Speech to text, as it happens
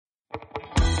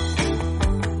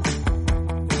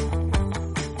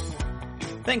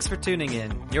Thanks for tuning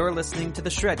in. You're listening to the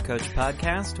Shred Coach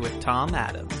podcast with Tom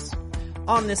Adams.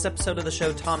 On this episode of the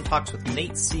show, Tom talks with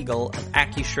Nate Segall of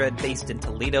AccuShred based in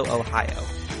Toledo, Ohio.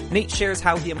 Nate shares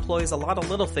how he employs a lot of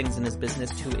little things in his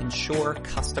business to ensure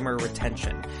customer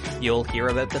retention. You'll hear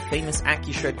about the famous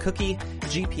AccuShred cookie,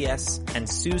 GPS, and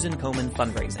Susan Komen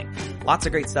fundraising. Lots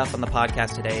of great stuff on the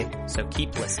podcast today, so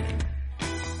keep listening.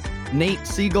 Nate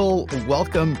Segall,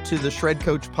 welcome to the Shred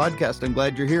Coach podcast. I'm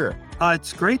glad you're here.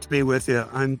 It's great to be with you.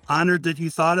 I'm honored that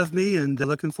you thought of me and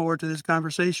looking forward to this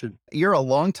conversation. You're a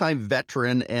longtime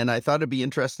veteran, and I thought it'd be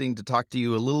interesting to talk to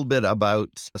you a little bit about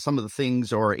some of the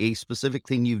things or a specific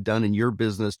thing you've done in your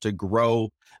business to grow,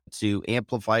 to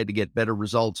amplify, to get better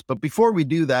results. But before we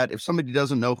do that, if somebody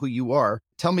doesn't know who you are,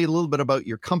 tell me a little bit about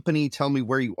your company. Tell me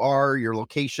where you are, your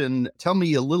location. Tell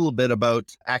me a little bit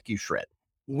about AccuShred.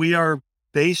 We are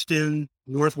based in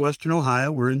northwestern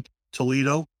Ohio. We're in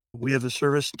Toledo. We have a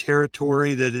service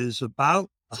territory that is about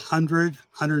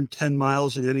 110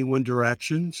 miles in any one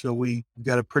direction. So we've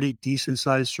got a pretty decent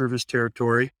sized service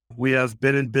territory. We have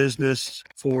been in business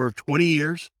for 20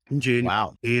 years in January.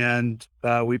 Wow. And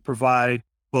we provide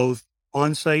both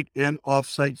on-site and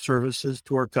off-site services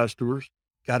to our customers.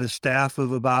 Got a staff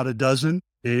of about a dozen,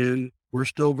 and we're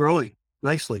still growing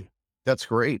nicely. That's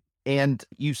great. And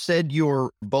you said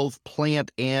you're both plant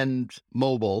and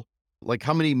mobile. Like,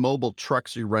 how many mobile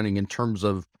trucks are you running in terms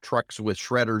of trucks with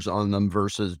shredders on them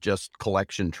versus just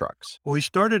collection trucks? Well, we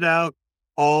started out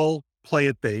all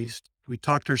plant-based. We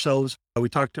talked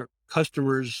our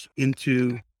customers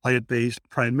into plant-based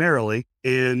primarily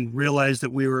and realized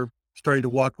that we were starting to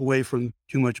walk away from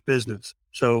too much business.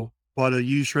 So bought a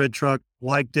used shred truck,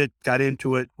 liked it, got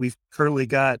into it. We've currently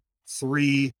got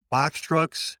 3 box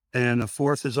trucks and a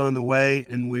 4th is on the way.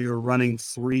 And we are running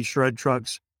 3 shred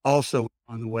trucks also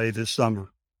on the way this summer.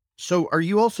 So are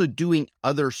you also doing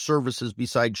other services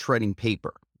besides shredding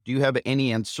paper? Do you have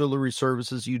any ancillary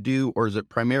services you do, or is it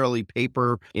primarily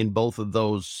paper in both of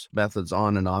those methods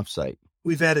on and off site?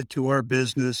 We've added to our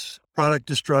business product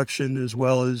destruction as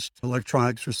well as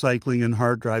electronics recycling and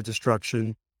hard drive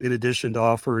destruction, in addition to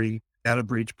offering data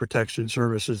breach protection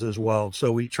services as well.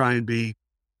 So we try and be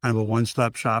kind of a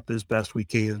one-stop shop as best we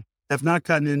can. Have not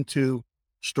gotten into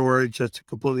storage. That's a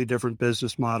completely different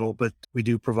business model, but we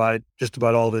do provide just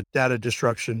about all the data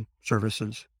destruction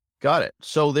services. Got it.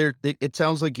 So it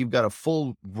sounds like you've got a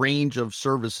full range of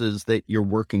services that you're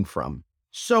working from.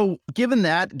 So given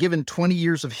 20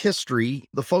 years of history,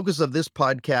 the focus of this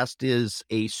podcast is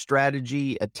a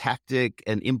strategy, a tactic,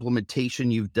 an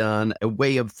implementation you've done, a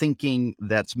way of thinking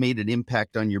that's made an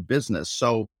impact on your business.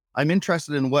 So I'm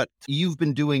interested in what you've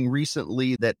been doing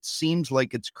recently that seems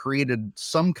like it's created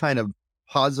some kind of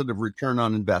positive return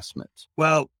on investment.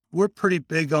 Well, we're pretty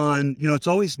big on, it's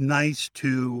always nice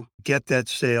to get that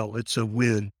sale. It's a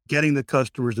win. Getting the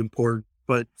customer is important,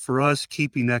 but for us,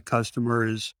 keeping that customer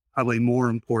is probably more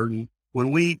important.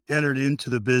 When we entered into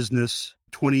the business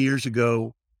 20 years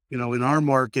ago, in our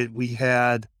market, we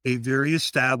had a very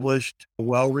established,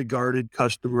 well-regarded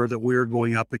customer that we were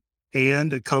going up against,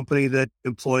 and a company that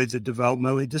employed the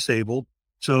developmentally disabled.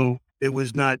 So it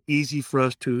was not easy for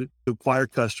us to acquire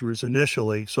customers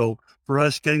initially. So for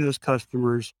us, getting those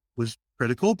customers was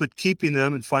critical, but keeping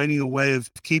them and finding a way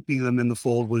of keeping them in the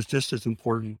fold was just as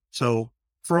important. So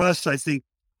for us, I think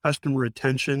customer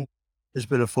retention has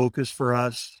been a focus for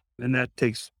us, and that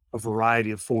takes a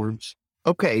variety of forms.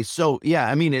 Okay. So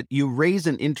yeah, you raise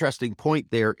an interesting point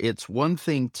there. It's one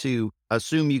thing to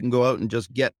assume you can go out and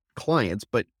just get clients,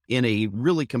 but in a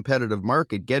really competitive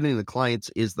market, getting the clients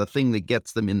is the thing that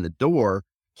gets them in the door.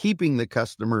 Keeping the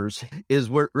customers is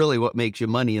really what makes you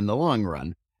money in the long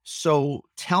run. So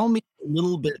tell me a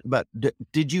little bit about,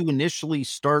 did you initially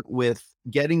start with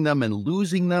getting them and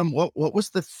losing them? What was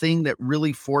the thing that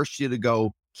really forced you to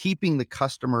go, keeping the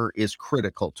customer is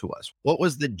critical to us? What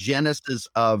was the genesis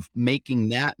of making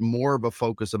that more of a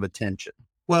focus of attention?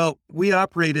 Well, we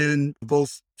operate in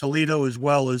both Toledo as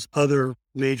well as other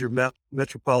major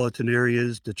metropolitan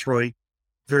areas, Detroit,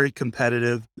 very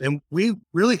competitive. And we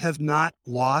really have not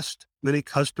lost many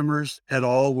customers at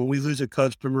all. When we lose a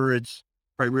customer, it's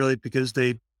primarily because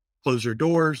they close their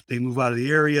doors, they move out of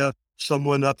the area.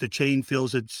 Someone up the chain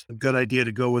feels it's a good idea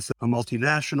to go with a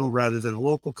multinational rather than a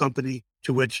local company,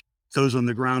 to which those on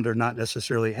the ground are not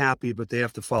necessarily happy, but they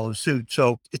have to follow suit.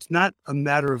 So it's not a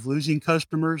matter of losing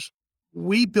customers.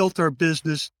 We built our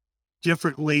business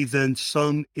differently than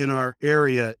some in our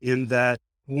area, in that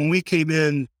when we came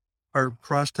in, our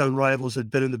crosstown rivals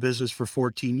had been in the business for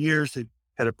 14 years. They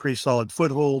had a pretty solid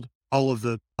foothold. All of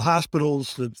the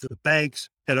hospitals, the banks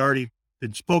had already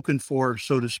been spoken for,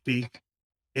 so to speak.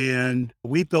 And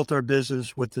we built our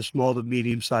business with the small to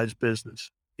medium-sized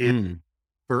business. And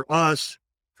for us,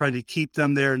 trying to keep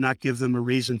them there, not give them a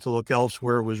reason to look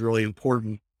elsewhere was really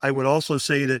important. I would also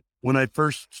say that when I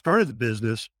first started the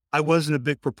business, I wasn't a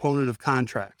big proponent of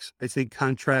contracts. I think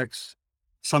contracts,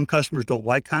 some customers don't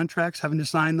like contracts, having to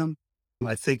sign them.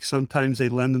 I think sometimes they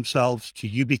lend themselves to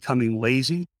you becoming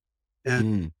lazy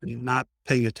and not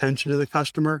paying attention to the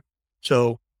customer.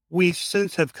 So we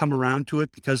since have come around to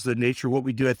it because of the nature of what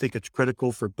we do. I think it's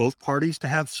critical for both parties to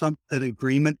have an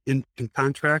agreement in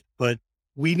contract, but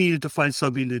we needed to find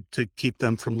something to keep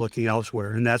them from looking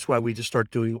elsewhere. And that's why we just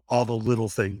start doing all the little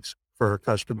things for our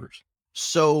customers.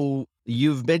 So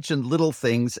you've mentioned little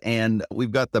things, and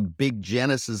we've got the big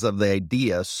genesis of the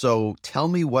idea. So tell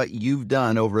me what you've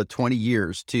done over 20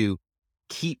 years to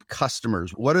keep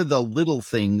customers. What are the little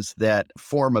things that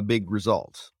form a big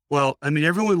result? Well, I mean,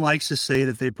 everyone likes to say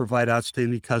that they provide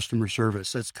outstanding customer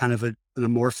service. That's kind of an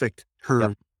amorphic term.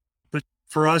 Yep. But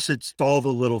for us, it's all the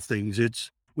little things.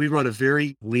 We run a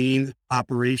very lean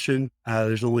operation.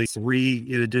 There's only 3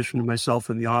 in addition to myself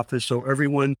in the office. So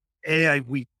everyone,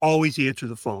 we always answer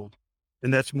the phone.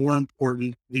 And that's more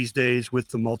important these days with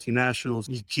the multinationals.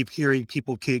 You keep hearing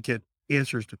people can't get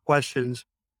answers to questions.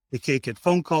 They can't get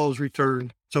phone calls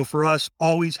returned. So for us,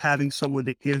 always having someone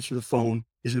to answer the phone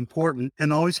is important,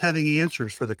 and always having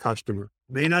answers for the customer.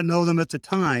 You may not know them at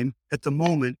the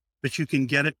moment, but you can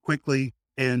get it quickly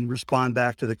and respond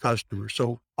back to the customer.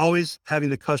 So always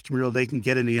having the customer know they can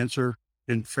get an answer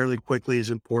and fairly quickly is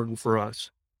important for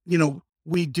us.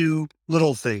 We do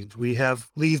little things. We have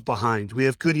leave behinds. We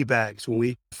have goodie bags. When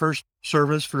we first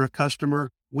service for a customer,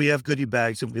 we have goodie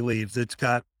bags that we leave that's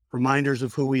got reminders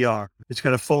of who we are. It's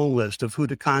got a phone list of who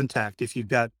to contact if you've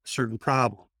got a certain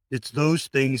problem. It's those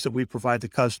things that we provide the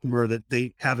customer that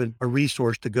they have a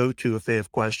resource to go to if they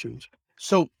have questions.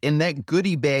 So in that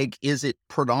goodie bag, is it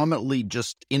predominantly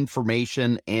just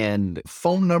information and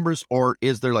phone numbers, or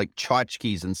is there like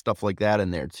tchotchkes and stuff like that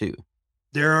in there too?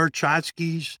 There are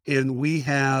tchotchkes, and we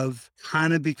have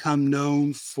kind of become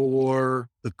known for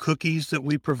the cookies that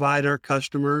we provide our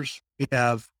customers. We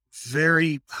have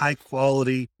very high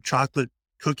quality chocolate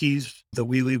cookies that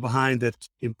we leave behind that's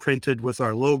imprinted with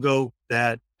our logo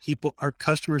that our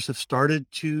customers have started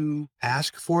to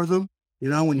ask for them.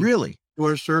 When you Really? do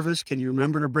our service, can you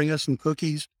remember to bring us some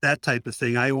cookies? That type of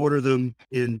thing. I order them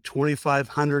in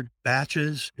 2,500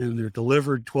 batches, and they're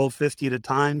delivered 1250 at a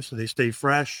time. So they stay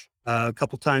fresh a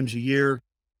couple times a year.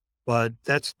 But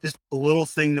that's just a little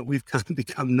thing that we've kind of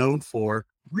become known for.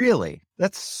 Really?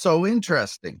 That's so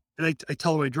interesting. And I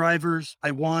tell my drivers, I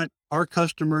want our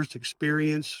customers'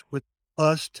 experience with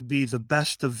us to be the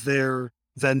best of their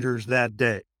vendors that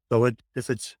day. So if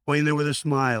it's going there with a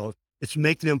smile, it's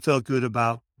making them feel good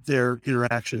about their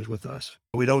interactions with us.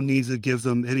 We don't need to give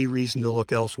them any reason to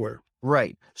look elsewhere.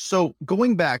 Right. So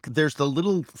going back, there's the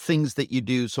little things that you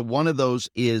do. So one of those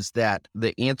is that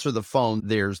the answer the phone,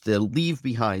 there's the leave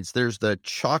behinds, there's the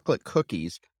chocolate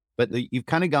cookies, but you've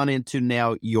kind of gone into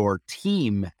now your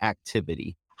team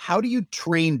activity. How do you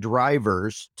train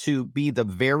drivers to be the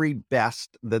very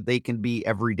best that they can be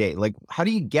every day? Like, how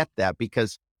do you get that?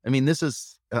 Because this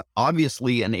is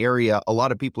obviously an area a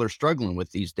lot of people are struggling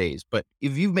with these days, but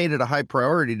if you've made it a high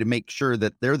priority to make sure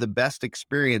that they're the best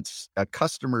experience, a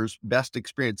customer's best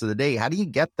experience of the day, how do you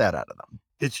get that out of them?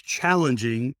 It's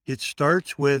challenging. It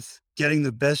starts with getting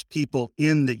the best people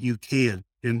in that you can.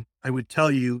 And I would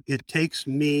tell you, it takes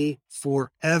me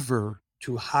forever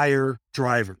to hire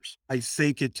drivers. I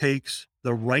think it takes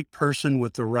the right person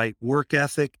with the right work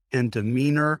ethic and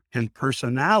demeanor and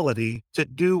personality to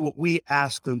do what we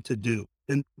ask them to do.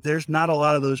 And there's not a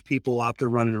lot of those people out there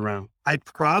running around. I'd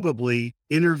probably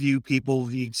interview people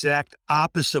the exact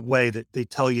opposite way that they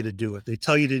tell you to do it. They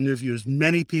tell you to interview as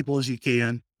many people as you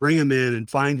can, bring them in and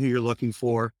find who you're looking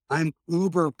for. I'm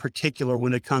uber particular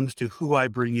when it comes to who I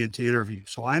bring in to interview.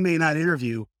 So I may not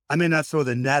throw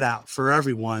the net out for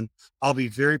everyone. I'll be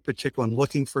very particular. I'm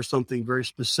looking for something very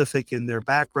specific in their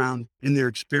background, in their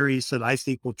experience that I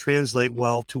think will translate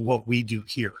well to what we do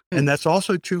here. And that's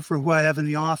also true for who I have in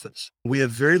the office. We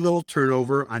have very little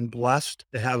turnover. I'm blessed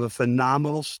to have a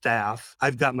phenomenal staff.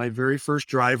 I've got my very first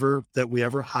driver that we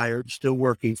ever hired still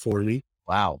working for me.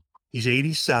 Wow. He's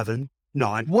 87.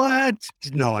 What?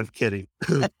 No, I'm kidding.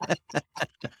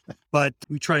 But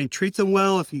we try and treat them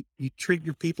well. If you treat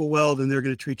your people well, then they're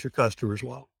going to treat your customers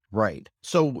well. Right.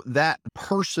 So that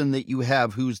person that you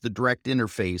have who's the direct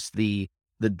interface, the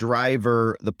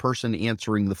driver, the person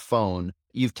answering the phone,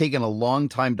 you've taken a long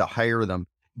time to hire them.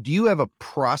 Do you have a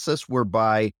process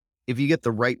whereby if you get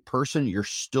the right person, you're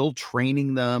still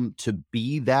training them to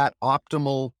be that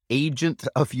optimal agent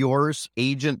of yours,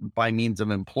 agent by means of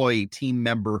employee, team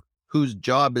member, whose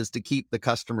job is to keep the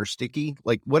customer sticky?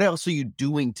 Like, what else are you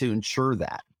doing to ensure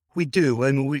that? We do.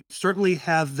 And we certainly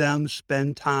have them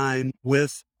spend time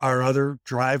with our other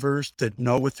drivers that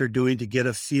know what they're doing to get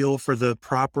a feel for the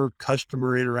proper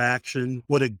customer interaction,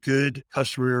 what a good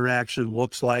customer interaction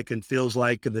looks like and feels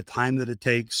like, and the time that it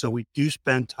takes. So we do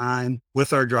spend time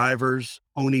with our drivers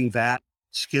owning that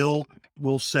skill.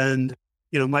 We'll send,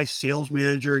 my sales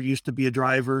manager used to be a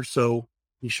driver, so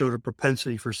he showed a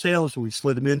propensity for sales, and we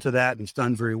slid him into that, and he's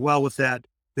done very well with that.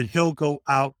 But he'll go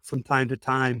out from time to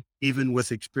time, even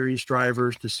with experienced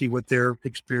drivers, to see what their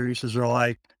experiences are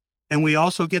like. And we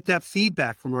also get that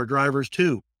feedback from our drivers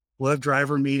too. We'll have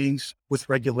driver meetings with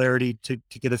regularity to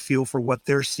get a feel for what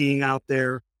they're seeing out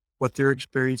there, what they're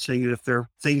experiencing, and if there are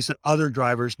things that other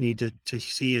drivers need to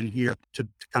see and hear to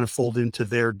kind of fold into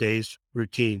their day's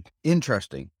routine.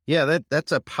 Interesting. Yeah,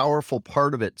 that's a powerful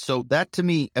part of it. So that, to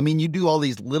me, I mean, you do all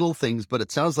these little things, but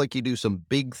it sounds like you do some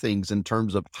big things in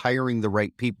terms of hiring the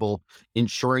right people,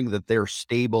 ensuring that they're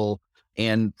stable.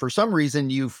 And for some reason,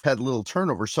 you've had little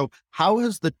turnover. So how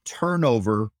has the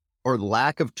turnover or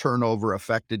lack of turnover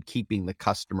affected keeping the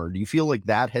customer? Do you feel like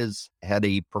that has had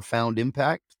a profound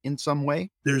impact in some way?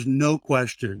 There's no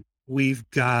question. We've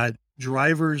got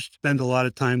drivers spend a lot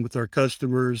of time with our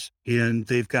customers, and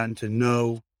they've gotten to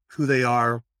know who they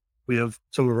are. We have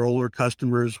some of our older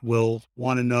customers will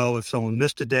want to know if someone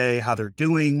missed a day, how they're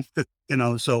doing,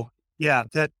 so yeah,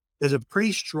 that is a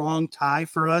pretty strong tie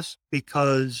for us,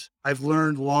 because I've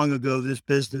learned long ago, this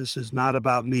business is not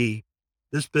about me.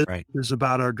 This business Right. is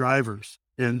about our drivers,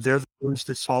 and they're the ones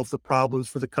that solve the problems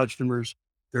for the customers.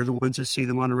 They're the ones that see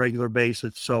them on a regular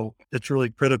basis. So it's really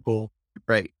critical.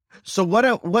 Right. So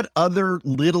what other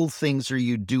little things are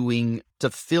you doing to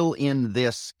fill in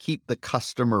this, keep the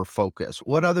customer focus?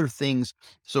 What other things?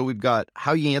 So we've got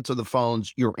how you answer the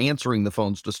phones. You're answering the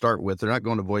phones to start with. They're not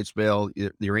going to voicemail.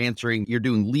 You're answering. You're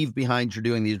doing leave behinds. You're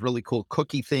doing these really cool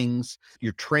cookie things.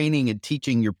 You're training and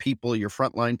teaching your people, your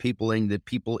frontline people, and the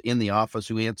people in the office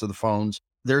who answer the phones.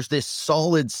 There's this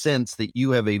solid sense that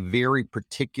you have a very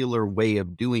particular way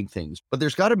of doing things, but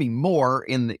there's got to be more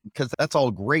because that's all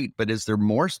great. But is there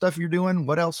more stuff you're doing?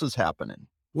 What else is happening?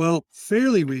 Well,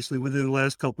 fairly recently, within the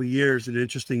last couple of years, and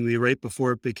interestingly, right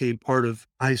before it became part of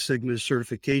iSigma's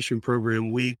certification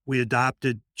program, we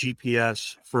adopted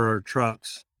GPS for our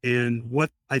trucks. And what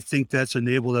I think that's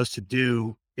enabled us to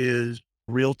do is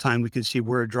real time, we can see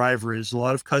where a driver is. A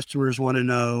lot of customers want to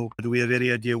know, do we have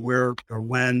any idea where or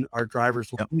when our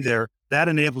drivers will Yep. be there? That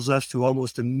enables us to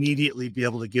almost immediately be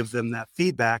able to give them that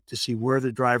feedback to see where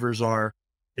the drivers are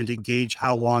and to gauge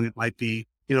how long it might be.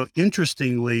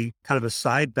 Interestingly, kind of a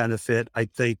side benefit, I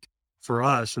think, for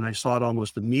us, and I saw it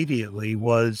almost immediately,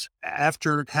 was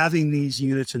after having these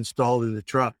units installed in the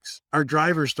trucks, our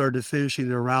drivers started finishing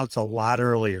their routes a lot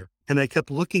earlier. And I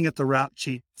kept looking at the route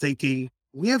sheet thinking,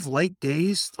 we have late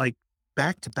days, like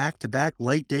back to back to back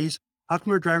late days. How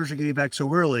come our drivers are getting back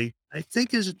so early? I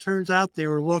think, as it turns out, they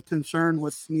were a little concerned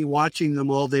with me watching them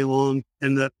all day long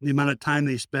and the amount of time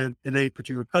they spent in a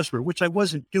particular customer, which I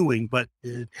wasn't doing, but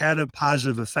it had a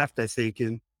positive effect, I think,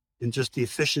 in just the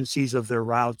efficiencies of their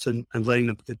routes and letting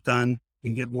them get done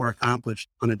and get more accomplished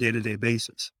on a day-to-day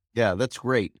basis. Yeah, that's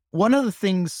great. One of the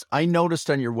things I noticed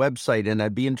on your website, and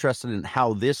I'd be interested in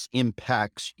how this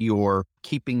impacts your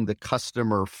keeping the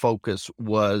customer focus,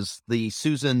 was the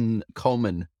Susan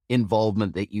Komen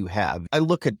involvement that you have. I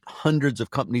look at hundreds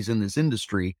of companies in this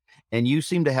industry, and you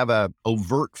seem to have a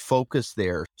overt focus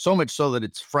there, so much so that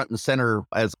it's front and center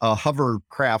as a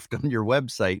hovercraft on your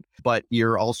website, but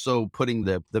you're also putting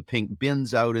the pink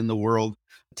bins out in the world.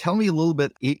 Tell me a little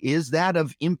bit, is that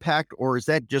of impact, or is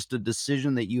that just a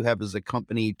decision that you have as a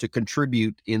company to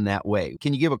contribute in that way?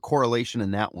 Can you give a correlation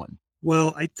in that one?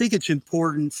 Well, I think it's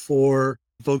important for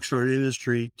folks in our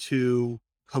industry to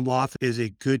come off as a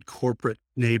good corporate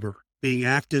neighbor. Being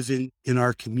active in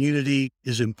our community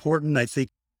is important. I think,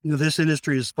 this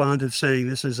industry is fond of saying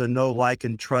this is a know, like,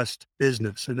 and trust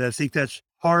business. And I think that's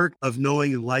part of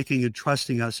knowing and liking and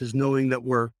trusting us, is knowing that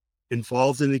we're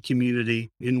involved in the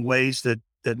community in ways that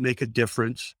make a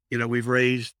difference. We've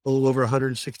raised a little over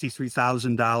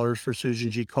 $163,000 for Susan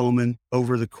G. Komen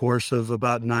over the course of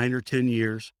about 9 or 10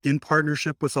 years in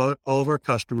partnership with all of our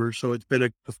customers. So it's been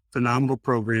a phenomenal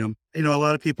program. A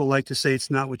lot of people like to say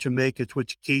it's not what you make, it's what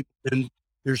you keep. And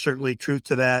there's certainly truth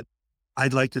to that.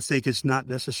 I'd like to think it's not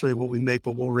necessarily what we make,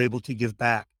 but what we're able to give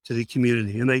back to the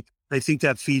community. And I think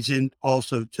that feeds in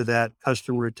also to that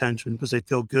customer retention, because they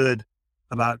feel good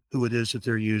about who it is that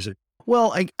they're using.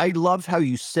 Well, I love how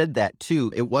you said that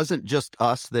too. It wasn't just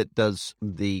us that does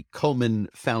the Komen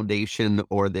Foundation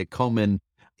or the Komen.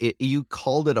 You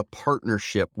called it a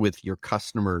partnership with your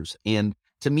customers. And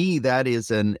To me, that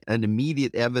is an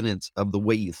immediate evidence of the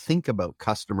way you think about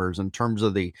customers in terms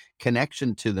of the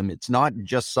connection to them. It's not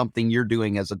just something you're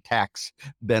doing as a tax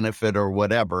benefit or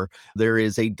whatever. There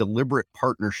is a deliberate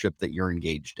partnership that you're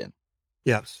engaged in.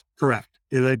 Yes, correct.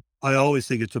 And I always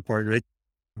think it's a partner.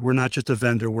 We're not just a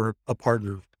vendor, we're a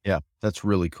partner. Yeah, that's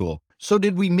really cool. So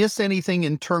did we miss anything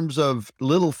in terms of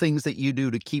little things that you do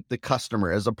to keep the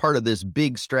customer as a part of this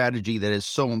big strategy that is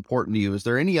so important to you? Is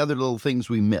there any other little things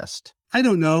we missed? I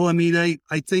don't know. I mean,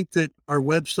 I think that our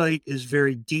website is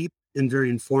very deep and very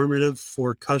informative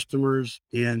for customers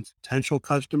and potential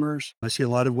customers. I see a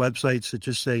lot of websites that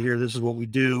just say, here, this is what we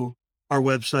do. Our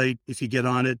website, if you get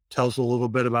on it, tells a little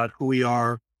bit about who we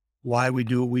are, why we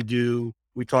do what we do.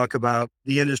 We talk about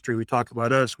the industry. We talk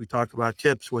about us. We talk about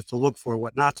tips, what to look for,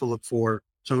 what not to look for.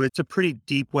 So it's a pretty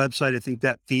deep website. I think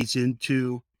that feeds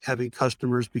into having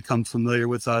customers become familiar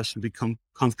with us and become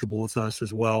comfortable with us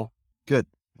as well. Good.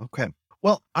 Okay.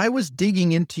 Well, I was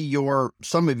digging into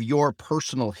some of your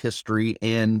personal history,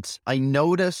 and I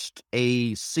noticed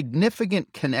a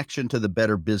significant connection to the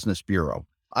Better Business Bureau.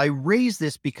 I raise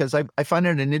this because I find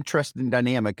it an interesting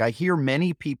dynamic. I hear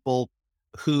many people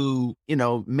who,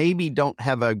 maybe don't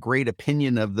have a great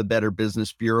opinion of the Better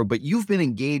Business Bureau, but you've been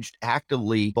engaged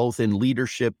actively both in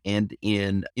leadership and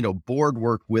in, board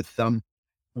work with them.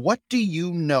 What do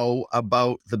you know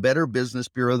about the Better Business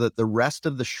Bureau that the rest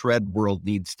of the shred world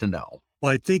needs to know?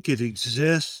 Well, I think it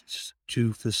exists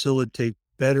to facilitate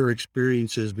better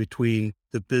experiences between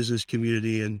the business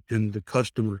community and the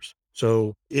customers.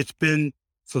 So it's been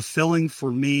fulfilling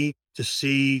for me to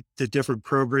see the different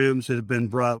programs that have been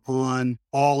brought on,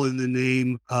 all in the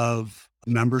name of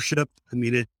membership. I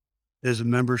mean, it is a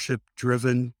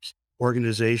membership-driven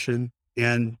organization,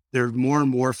 and there are more and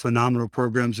more phenomenal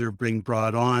programs that are being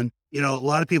brought on. A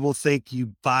lot of people think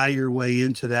you buy your way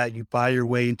into that. You buy your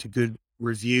way into good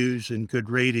reviews and good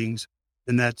ratings,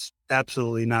 and that's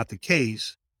absolutely not the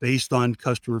case. Based on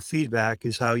customer feedback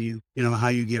is how you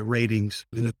get ratings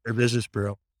in the Business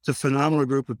Bureau. It's a phenomenal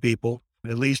group of people,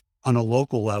 at least on a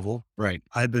local level. Right.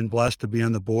 I've been blessed to be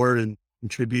on the board and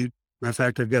contribute. Matter of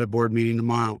fact, I've got a board meeting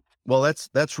tomorrow. Well,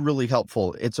 that's really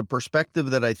helpful. It's a perspective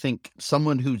that I think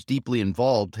someone who's deeply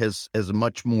involved has a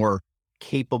much more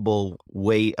capable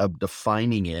way of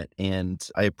defining it. And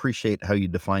I appreciate how you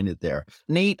define it there.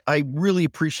 Nate, I really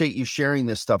appreciate you sharing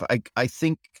this stuff. I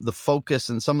think the focus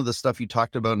and some of the stuff you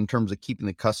talked about in terms of keeping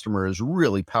the customer is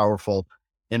really powerful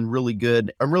and really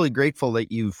good. I'm really grateful that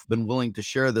you've been willing to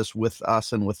share this with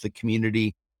us and with the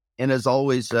community. And as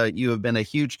always, you have been a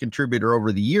huge contributor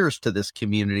over the years to this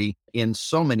community in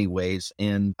so many ways.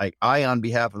 And I, on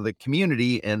behalf of the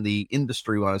community and the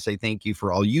industry, want to say thank you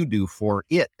for all you do for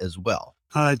it as well.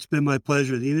 It's been my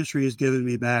pleasure. The industry has given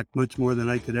me back much more than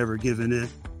I could ever give in it.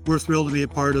 We're thrilled to be a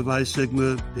part of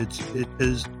iSigma. It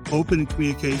is open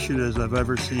communication as I've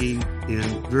ever seen,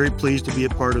 and very pleased to be a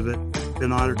part of it.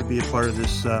 Been honored to be a part of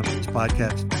this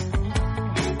podcast.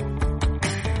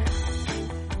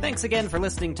 Thanks again for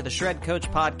listening to the Shred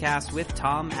Coach podcast with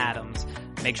Tom Adams.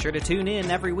 Make sure to tune in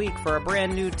every week for a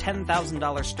brand new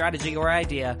 $10,000 strategy or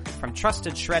idea from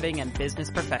trusted shredding and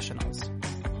business professionals.